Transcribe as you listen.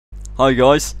Hi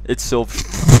guys, it's Silver.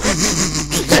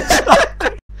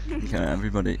 Okay,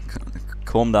 everybody,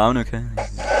 calm down, okay?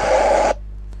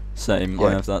 Same,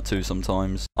 I have that too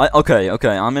sometimes. Okay,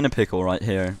 I'm in a pickle right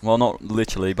here. Well, not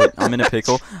literally, but I'm in a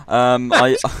pickle.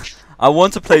 I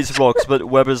want to place rocks, but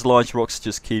Weber's large rocks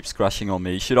just keeps crashing on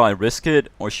me. Should I risk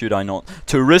it, or should I not?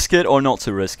 To risk it, or not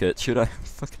to risk it? Should I?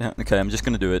 Fucking hell. Okay, I'm just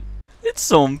gonna do it. It's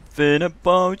something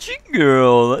about you,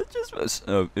 girl. I just was.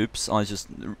 Oh, oops! I just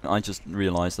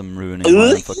realized I'm ruining my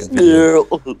own fucking video.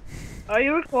 Are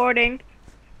you recording?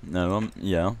 No,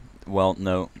 yeah. Well,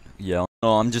 no, yeah.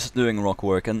 No, I'm just doing rock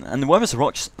work, and Weber's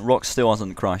rock still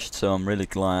hasn't crashed, so I'm really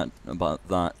glad about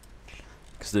that.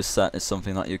 Because this set is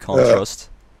something that you can't trust.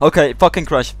 Okay, fucking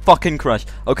crash.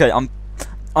 Okay, I'm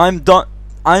done.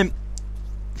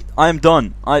 I'm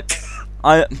done.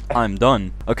 I'm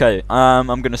done. Okay,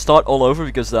 I'm gonna start all over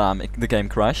because the game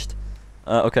crashed.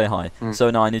 Okay, hi. So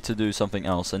now I need to do something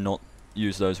else and not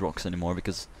use those rocks anymore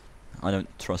because I don't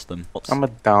trust them. Oops. I'm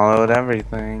gonna download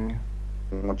everything.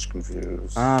 I'm much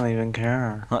confused. I don't even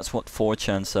care. That's what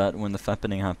 4chan said when the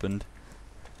fappening happened.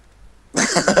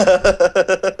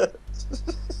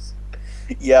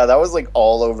 Yeah, that was like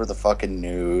all over the fucking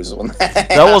news when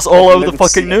that was all over the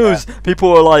fucking news.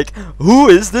 People were like, "Who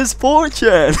is this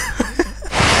 4chan?"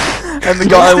 And the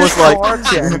guy was like,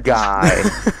 4chan guy.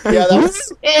 Yeah, that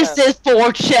was. Is this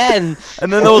 4chan?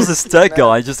 And then there was this tech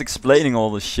guy just explaining all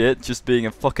the shit, just being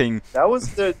a fucking. That was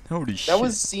the. Holy shit. That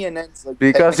was CNN's like.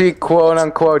 Because he quote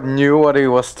unquote knew what he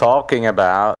was talking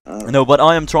about. No, but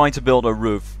I am trying to build a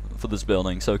roof for this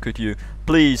building, so could you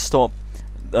please stop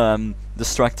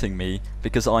distracting me,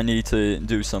 because I need to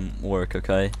do some work,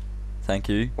 okay? Thank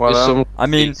you. Well, I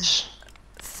mean,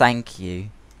 thank you.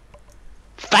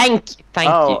 Thank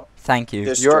you. Thank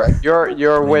you.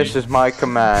 Your wish is my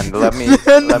command. Let me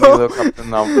look up the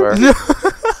number.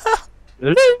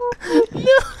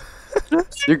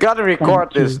 You gotta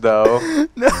record this though.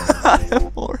 No, I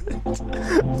am already.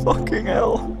 Fucking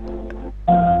hell.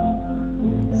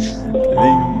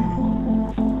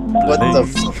 What the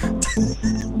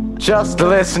Just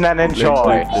listen and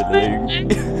enjoy.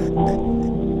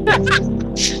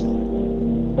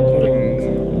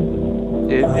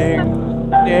 Ding, ding,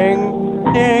 ding,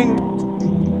 ding,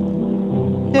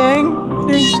 ding,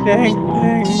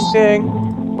 ding, ding.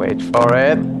 Wait for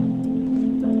it.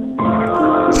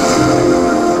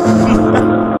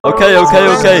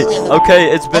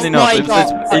 Okay, it's been enough.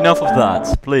 It's enough of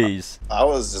that, please. I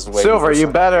was just waiting. Silver, for you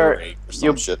some better break or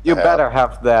some shit you to better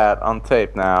happen. have that on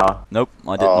tape now. Nope,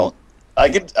 I did not. I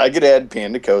could add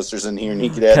Panda Coasters in here, and he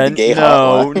could add the gay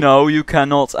hotline. No, you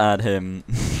cannot add him.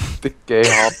 The gay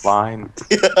hotline.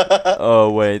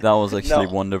 Oh wait, that was actually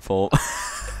wonderful.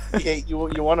 Yeah, you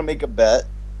want to make a bet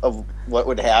of what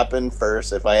would happen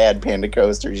first if I add Panda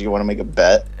Coasters? You want to make a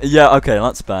bet? Yeah, okay,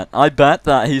 let's bet. I bet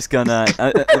that he's gonna.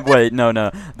 Wait, no.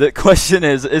 The question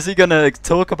is he gonna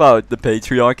talk about the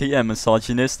patriarchy and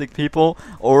misogynistic people,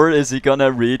 or is he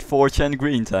gonna read 4chan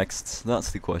green texts? That's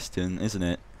the question, isn't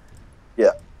it?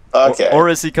 Yeah. Okay. Or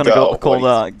is he gonna call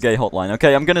that gay hotline?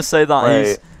 Okay, I'm gonna say that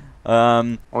he's. Are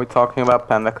we talking about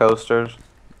Panda Coasters?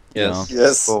 Yes.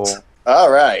 Yes. Cool.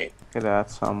 All right. Look at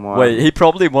that, someone. Wait, he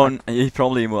probably won't. He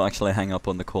probably will actually hang up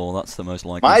on the call. That's the most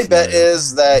likely. My bet scenario.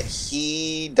 is that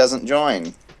he doesn't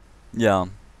join. Yeah.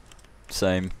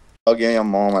 Same. Okay, a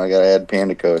moment. I gotta add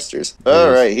Panda Coasters.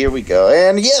 All right, here we go.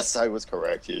 And yes, I was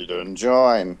correct. He didn't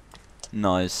join.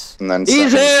 Nice. And then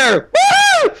He's here!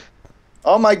 Woo!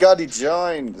 Oh my God, he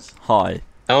joined. Hi.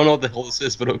 I don't know what the hell this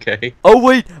is, but okay. Oh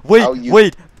wait, How you-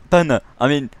 wait, Panda. I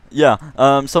mean, yeah.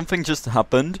 Something just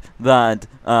happened that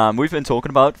we've been talking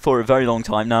about for a very long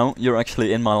time now. You're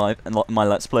actually in my life and my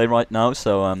Let's Play right now,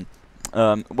 so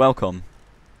welcome.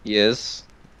 Yes.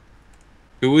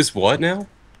 Who is what now?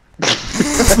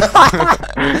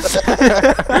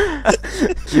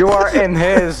 You are in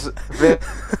his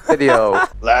video.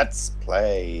 Let's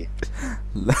play.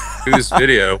 Whose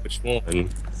video? Which one?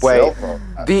 Wait, Silver.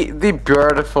 the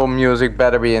beautiful music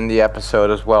better be in the episode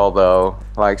as well, though.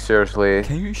 Like seriously.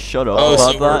 Can you shut up Oh,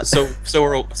 about so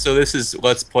that? so this is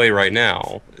Let's Play right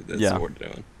now. That's Yeah. what we're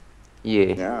doing.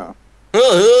 Yeah. Yeah.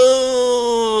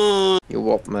 You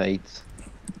what, mate?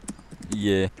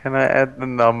 Yeah. Can I add the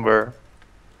number?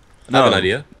 I have an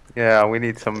idea. Yeah, we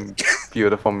need some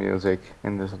beautiful music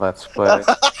in this Let's Play.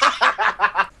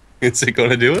 Is it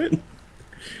gonna do it?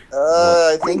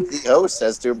 I think the host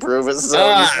has to approve it. So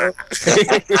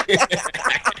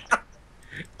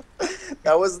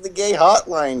that was the gay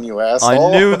hotline, you asshole.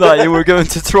 I knew that you were going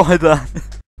to try that.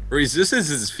 Resistance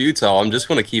is futile. I'm just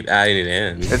gonna keep adding it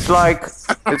in. It's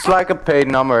like a paid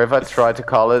number. If I try to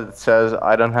call it, it says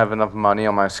I don't have enough money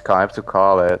on my Skype to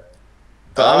call it.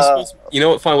 But I'm supposed. You know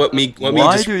what? Fine. Let me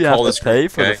Why just do you have recall to this pay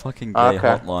group, for the okay? fucking gay Okay.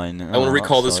 hotline? I want to Oh,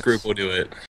 recall that this group. sucks. We'll do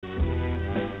it.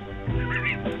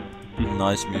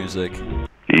 Nice music.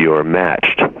 You're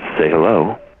matched. Say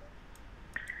hello.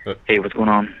 Hey, what's going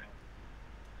on?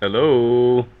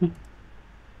 Hello.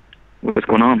 What's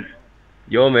going on?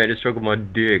 Yo, man, just stroking my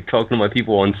dick, talking to my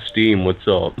people on Steam. What's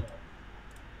up?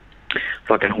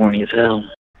 Fucking horny as hell.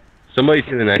 Somebody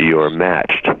see the next. You're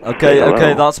matched. Okay, Say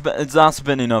okay, hello. that's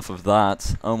been enough of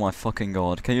that. Oh my fucking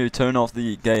god! Can you turn off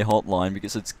the gay hotline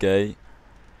because it's gay?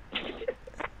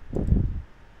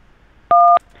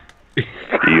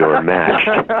 You're matched.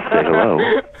 Say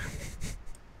hello.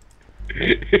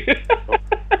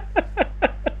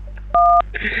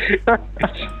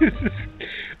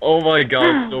 Oh my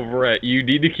god, so Brett, you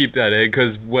need to keep that in,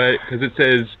 cause it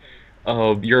says,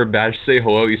 you're a match, say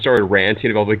hello, you started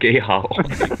ranting about the gay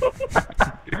hotline.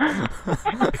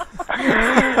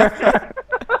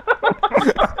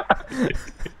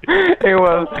 It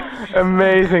was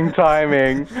amazing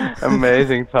timing.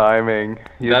 Amazing timing.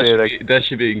 You did a that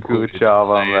should be included. good job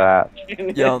on that.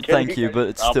 Yeah, thank you, but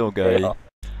it's still gay.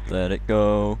 Let it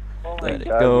go. Let it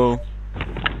go.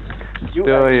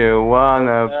 Do you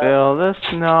wanna build a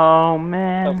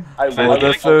snowman? For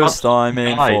the first time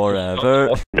in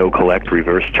forever. No collect,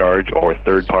 reverse charge, or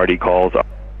third-party calls.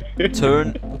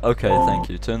 Turn. Okay, thank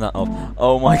you. Turn that off.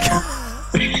 Oh my god.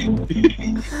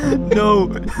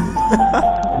 No.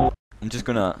 I'm just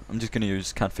gonna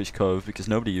use Catfish Cove because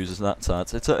nobody uses that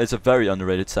set. It's a very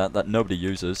underrated set that nobody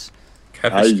uses.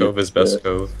 Catfish Cove is best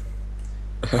cove.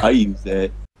 I use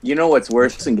that. You know what's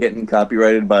worse than getting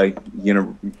copyrighted by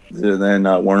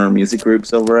Warner Music Group,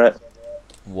 Silverette?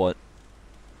 What?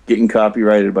 Getting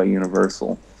copyrighted by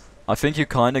Universal. I think you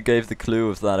kind of gave the clue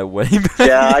of that away.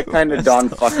 Yeah, I kind of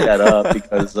fucked that up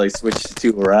because I switched the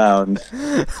two around.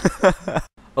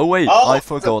 Oh wait, Oh, I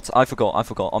forgot.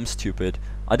 I'm stupid.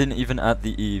 I didn't even add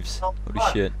the eaves. Holy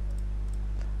shit.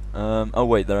 Oh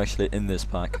wait, they're actually in this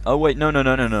pack. Oh wait, no.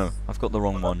 I've got the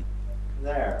wrong one.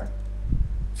 There.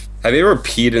 Have you ever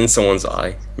peed in someone's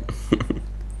eye?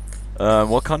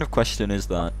 What kind of question is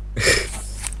that?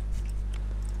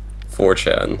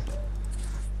 4chan.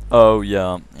 Oh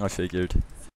yeah, I figured.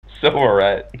 So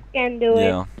alright. Can't do it.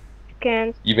 Yeah.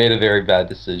 Can't. You made a very bad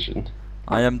decision.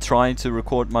 I am trying to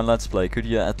record my Let's Play. Could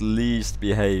you at least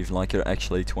behave like you're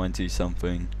actually 20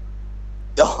 something?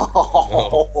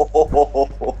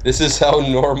 This is how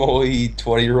normally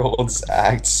 20-year-olds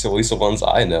act, at least the ones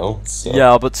I know. So.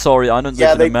 Yeah, but sorry, I don't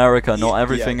live in they- America. Not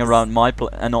everything yes. around my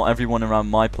and not everyone around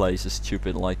my place is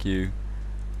stupid like you.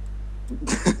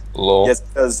 Lol. Yes,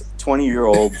 because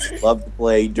 20-year-olds love to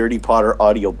play Dirty Potter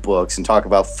audiobooks and talk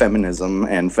about feminism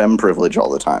and femme privilege all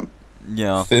the time.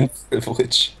 Yeah. Thin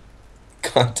privilege.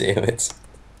 God damn it.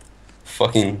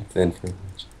 Fucking thin privilege.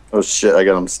 Oh shit, I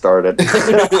got them started.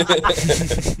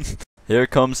 Here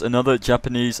comes another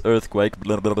Japanese earthquake.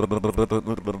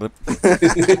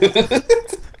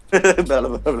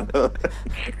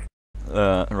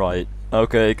 Right.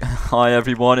 Okay. Hi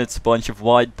everyone, it's a bunch of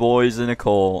white boys in a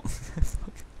call.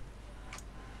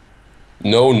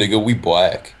 No, nigga, we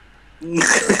black.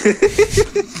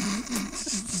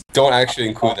 Don't actually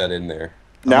include that in there.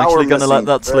 I'm actually gonna let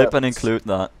that slip and include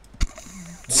that.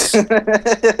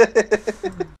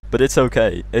 But it's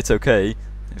okay. It's okay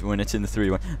when it's in the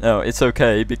 3-1. No, it's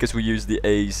okay because we use the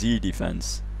AZ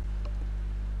defense.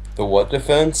 The what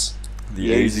defense?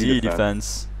 The AZ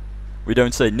defense. We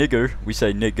don't say nigger, we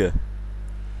say nigger.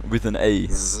 With an A.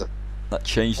 That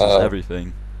changes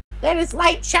everything. Let his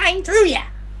light shine through ya.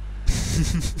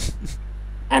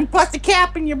 And put the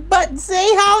cap in your butt and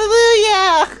say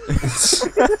hallelujah.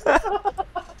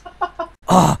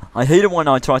 I hate it when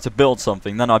I try to build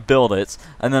something, then I build it,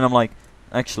 and then I'm like,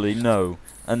 actually no,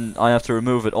 and I have to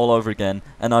remove it all over again,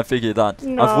 and I figure that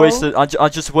I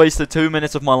just wasted 2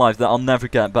 minutes of my life that I'll never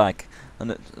get back,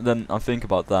 and then I think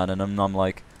about that, and I'm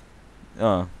like,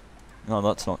 oh, no,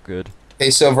 that's not good. Hey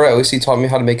Silver, at least he taught me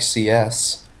how to make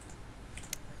CS.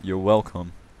 You're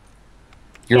welcome.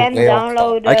 You're Can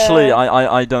download. Actually,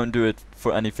 I don't do it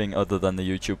for anything other than the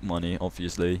YouTube money,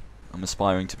 obviously. I'm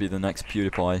aspiring to be the next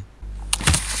PewDiePie.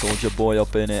 Soldier Boy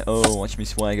up in it. Oh, watch me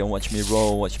swag and watch me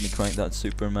roll. Watch me crank that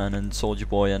Superman and Soldier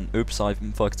Boy and oops, I've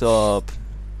been fucked up.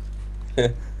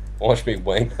 Watch me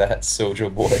wank that Soldier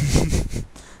Boy.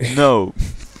 No.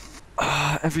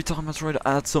 Every time I try to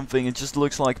add something, it just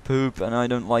looks like poop and I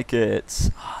don't like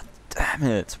it. Damn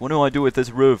it. What do I do with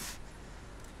this roof?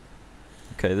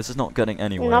 Okay, this is not getting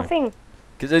anywhere. Nothing.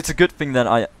 Because it's a good thing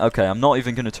that okay, I'm not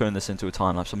even going to turn this into a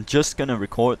time lapse. I'm just going to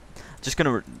record, just going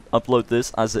to upload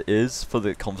this as it is for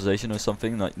the conversation or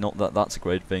something. Like, not that that's a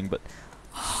great thing, but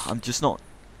I'm just not,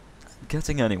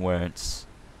 getting anywhere. It's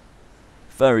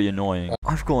very annoying.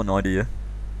 I've got an idea.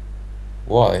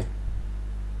 Why?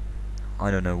 I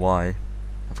don't know why.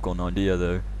 I've got an idea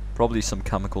though. Probably some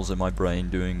chemicals in my brain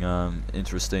doing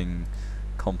interesting,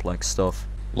 complex stuff.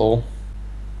 Lol.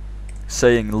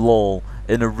 Saying lol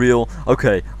in a real.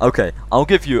 Okay. I'll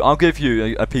give you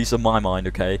a piece of my mind.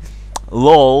 Okay.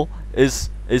 Lol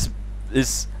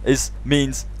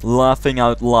means laughing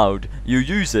out loud. You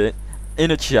use it in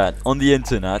a chat on the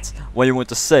internet when you want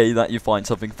to say that you find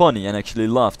something funny and actually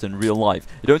laughed in real life.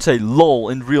 You don't say lol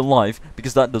in real life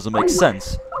because that doesn't make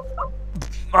sense.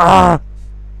 Ah!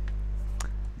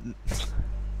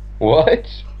 What?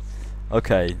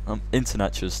 Okay,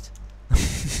 internet just.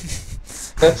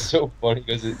 That's so funny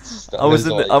because it's. I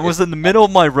was in the middle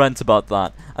of my rant about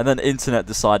that, and then internet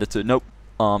decided to nope.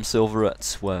 Silverette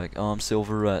swag,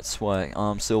 Silverette swag,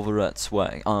 Silverette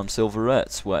swag,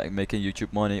 Silverette swag, making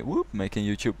YouTube money, whoop, making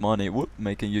YouTube money, whoop,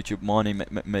 making YouTube money,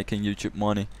 making YouTube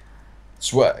money.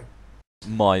 Swag.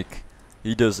 Mike,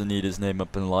 he doesn't need his name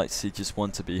up in lights, he just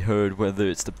wants to be heard, whether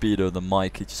it's the beat or the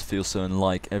mic, he just feels so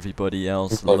unlike everybody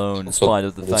else alone, in spite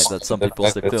of the fact that some people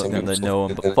still think they know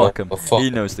him, but fuck him, he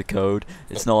knows the code.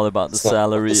 It's not about the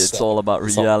salary, it's all about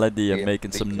reality and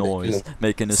making some noise,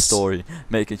 making a story,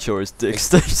 making sure his dick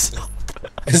stays up.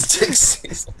 His dick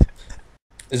stays up.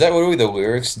 Is that what the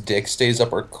lyrics? Dick stays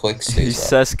up or click stays up? He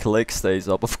says click stays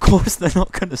up. Of course they're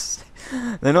not gonna say,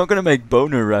 they're not gonna make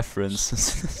boner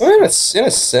references. Well, in a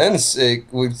sense, it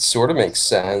would sort of make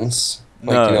sense.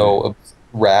 Like, No. you know,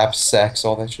 rap, sex,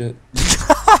 all that shit.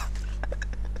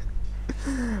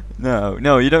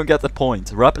 No, you don't get the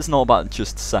point. Rap is not about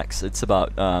just sex. It's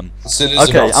about So it is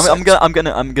okay, about I'm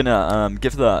sex. gonna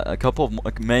give a couple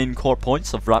of main core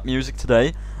points of rap music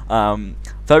today.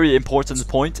 Very important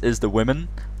point is the women.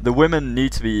 The women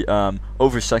need to be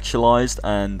over-sexualized,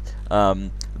 and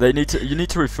you need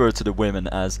to refer to the women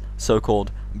as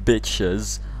so-called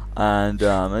bitches, and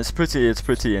it's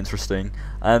pretty interesting.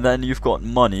 And then you've got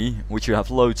money, which you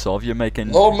have loads of. You're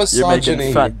making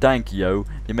fat dank, yo.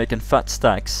 You're making fat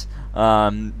stacks.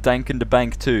 Dank in the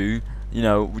bank too. You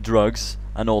know, drugs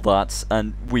and all that,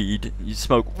 and weed. You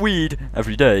smoke weed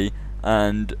every day,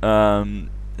 and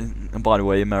by the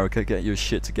way, America, get your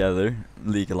shit together,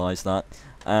 legalize that.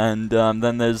 And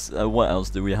then there's what else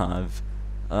do we have?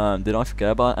 Did I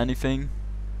forget about anything?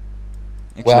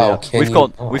 Actually, Wow,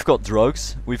 we've got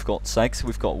drugs, we've got sex,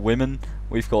 we've got women,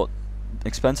 we've got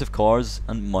expensive cars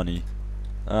and money.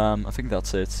 I think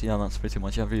that's it. Yeah, that's pretty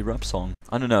much every rap song.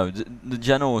 I don't know. The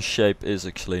general shape is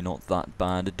actually not that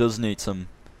bad. It does need some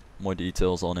more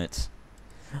details on it.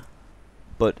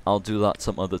 But I'll do that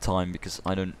some other time because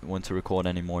I don't want to record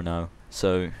anymore now.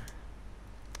 So,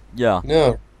 yeah.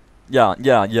 No. Yeah.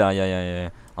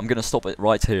 I'm gonna stop it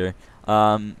right here.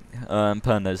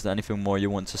 Panda, is there anything more you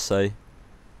want to say?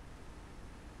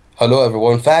 Hello,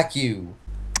 everyone. Fuck you.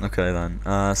 Okay then.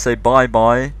 Say bye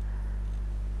bye.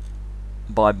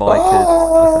 Bye bye,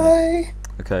 Bye.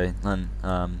 kid. Okay then.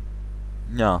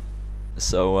 Yeah.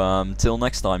 So till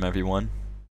next time, everyone.